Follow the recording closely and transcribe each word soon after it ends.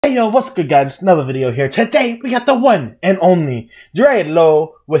Hey yo, what's good guys? It's another video here. Today we got the one and only Dree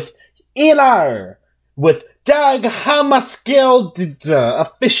with Einár with Dag Hammarskjöld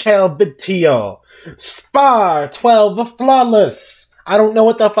official video. Spar 12 flawless. I don't know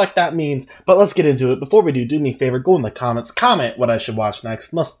what the fuck that means, but let's get into it. Before we do me a favor, go in the comments, comment what I should watch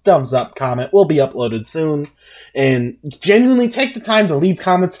next. Must thumbs up comment will be uploaded soon. And genuinely take the time to leave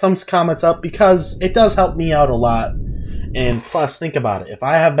comments, thumbs comments up, because it does help me out a lot. And plus, think about it. If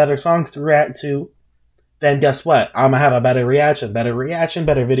I have better songs to react to, then guess what? I'm gonna have a better reaction, better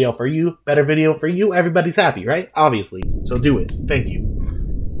video for you, everybody's happy, right? Obviously. So do it. Thank you.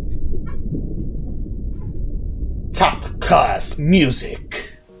 Top class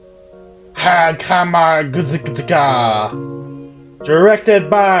music. Dag Hammarskjöld. Directed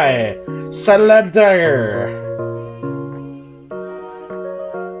by Swedish.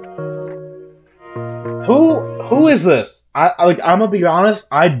 Who is this? I'm gonna be honest,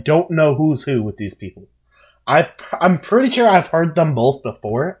 I don't know who's who with these people. I'm pretty sure I've heard them both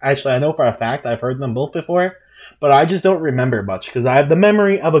before. Actually, I know for a fact I've heard them both before, but I just don't remember much because I have the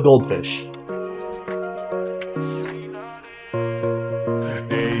memory of a goldfish.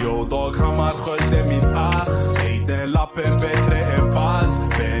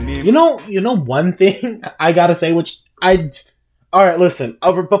 You know one thing I gotta say, alright, listen,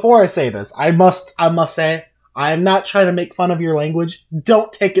 before I say this, I must say, I am not trying to make fun of your language.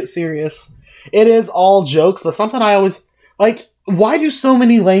 Don't take it serious. It is all jokes, but something I always, like, why do so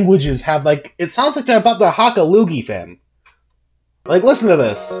many languages have, like, it sounds like they're about the Hakaloogie fam. Like, listen to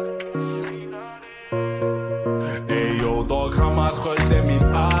this.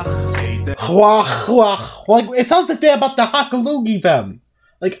 Like, it sounds like they're about the Hakaloogie fam.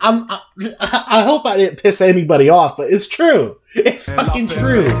 Like, I hope I didn't piss anybody off, but it's true. It's fucking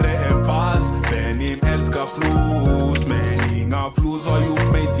true.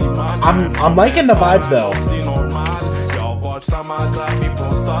 I'm liking the vibe though.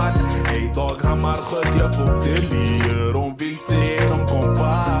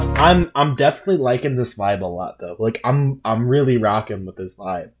 I'm definitely liking this vibe a lot though. Like I'm really rocking with this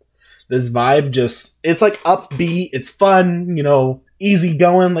vibe. This vibe just, it's like upbeat, it's fun, you know, easy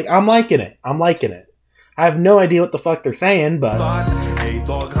going. Like I'm liking it. I have no idea what the fuck they're saying, but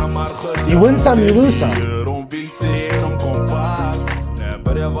you win some, you lose some.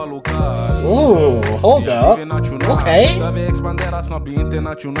 Ooh, hold up. Okay.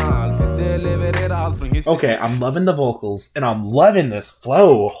 Okay, I'm loving the vocals, and I'm loving this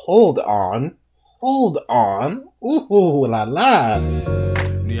flow. Hold on. Ooh, la la.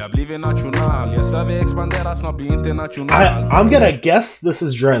 I'm gonna guess this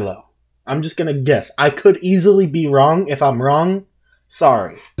is Dree. I'm just gonna guess. I could easily be wrong. If I'm wrong,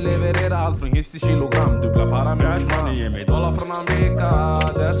 sorry.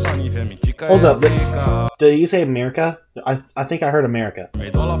 Hold up. Did you say America? I think I heard America.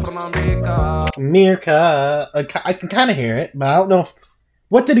 America. I can kind of hear it, but I don't know if...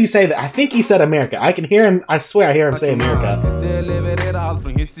 What did he say? That I think he said America. I can hear him. I swear I hear him say America.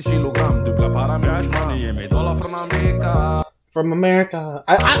 From America.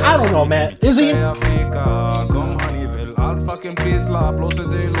 I don't know, man. Is he?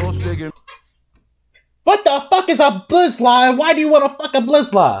 What the fuck is a blizzla? Why do you want to fuck a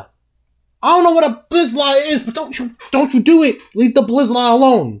blizzla? I don't know what a blizzla is, but don't you do it. Leave the blizzla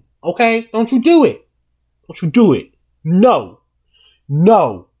alone, okay? Don't you do it. No.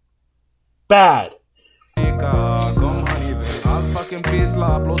 Bad.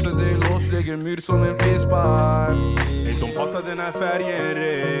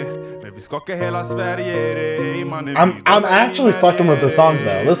 I'm actually fucking with the song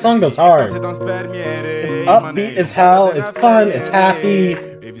though. This song goes hard. It's upbeat as hell, it's fun, it's happy.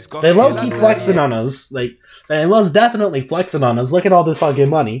 They low-key flexing on us. Like, they was definitely flexing on us. Look at all this fucking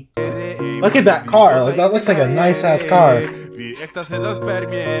money. Look at that car. Like, that looks like a nice-ass car. It's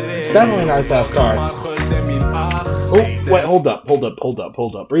definitely a nice-ass car. Oh, wait, hold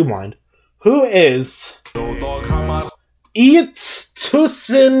up. Rewind. Who is... Eats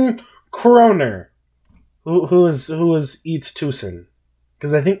Tusen Kroner? Who is Eats Tusen?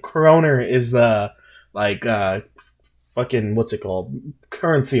 Because I think Kroner is the, like, fucking, what's it called?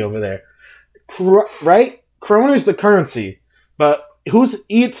 Currency over there. Right? Kroner's the currency. But who's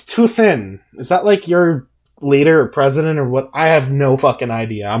Eats Tusen? Is that like your leader or president or what? I have no fucking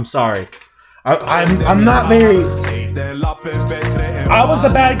idea. I'm sorry. I'm not very... I was the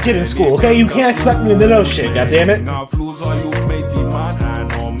bad kid in school, okay? You can't expect me to know shit, goddammit.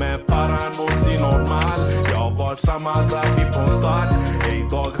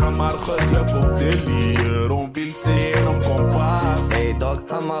 Dag Hammarskjöld, jag får delirier. Hon vill se dem kompas. Hey, Dag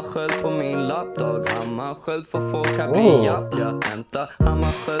Hammarskjöld på min lapp. Dag Hammarskjöld för folk kan bli japp. Jag hämtar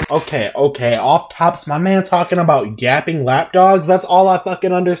Hammarskjöld. Okay, off tops, my man talking about yapping lapdogs. That's all I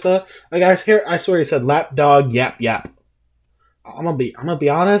fucking understood. Like I swear he said lapdog yap. I'm gonna be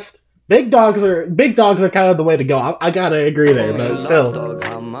honest. Big dogs are kind of the way to go. I gotta agree there, but still.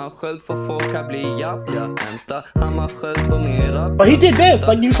 But he did this,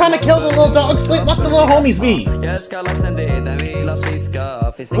 like you trying to kill the little dogs. Let the little homies be.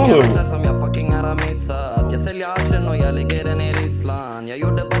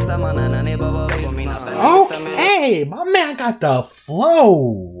 Okay, my man got the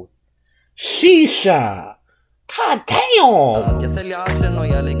flow. Shisha. God damn! Jag säljer arsen och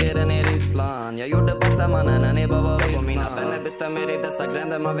jag ligger den i Ryssland. Jag gjorde bästa mannen när ni bara var på mina vänner bestämmer i dessa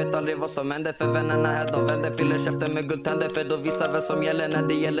gränder. Man vet aldrig vad som händer för vännerna här de vänder. Fyller käften med guldtänder för då visar vem som gäller. När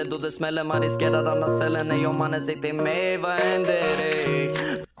det gäller då det smäller. Man riskerar andra cellen. Nej om mannen sitter med, vad händer det?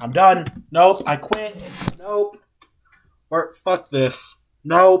 I'm done. Nope, I quit. Nope. Or fuck this.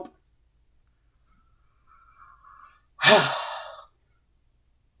 Nope.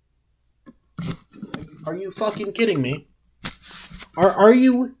 Are you fucking kidding me? Are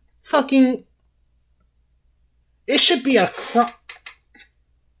you fucking... It should be a crime.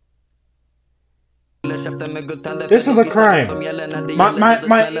 This is a crime.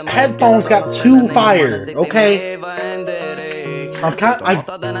 My headphones got too fired, okay?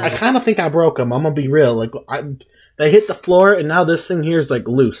 I kind of think I broke them. I'm gonna be real. Like, they hit the floor, and now this thing here is like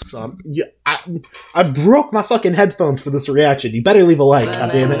loose. So I broke my fucking headphones for this reaction. You better leave a like,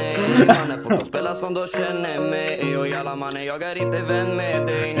 goddammit.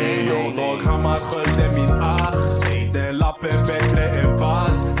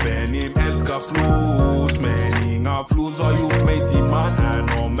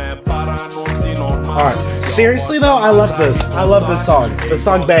 Alright, seriously though, I love this. I love this song. This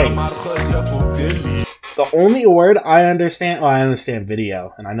song bangs. The only word I understand, well, I understand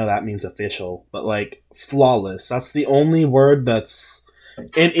video, and I know that means official, but like, flawless. That's the only word that's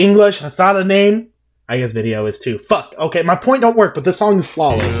in English. That's not a name. I guess video is too. Fuck. Okay, my point don't work, but this song is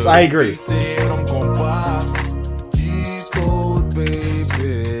flawless. I agree.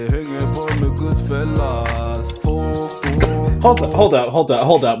 Hold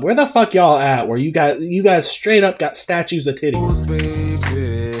up. Where the fuck y'all at? Where you guys straight up got statues of titties?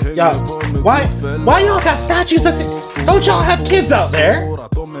 Y'all, why y'all got statues of titties? Don't y'all have kids out there?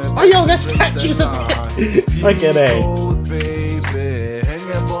 Why y'all got statues of titties? Look at A.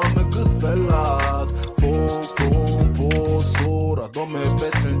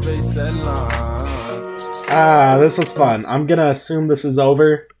 This was fun. I'm gonna assume this is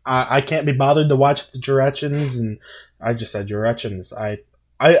over. I can't be bothered to watch the directions, and I just said directions. I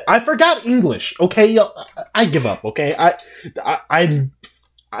forgot English. Okay, I give up. Okay, I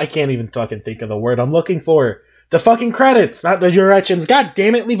can't even fucking think of the word I'm looking for. The fucking credits, not the directions. God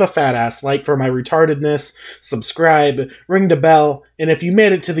damn it! Leave a fat ass like for my retardedness. Subscribe, ring the bell, and if you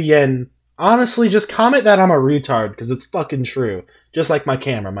made it to the end, honestly, just comment that I'm a retard because it's fucking true. Just like my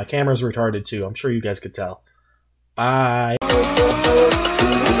camera. My camera's retarded too. I'm sure you guys could tell. Bye.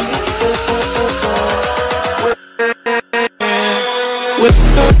 With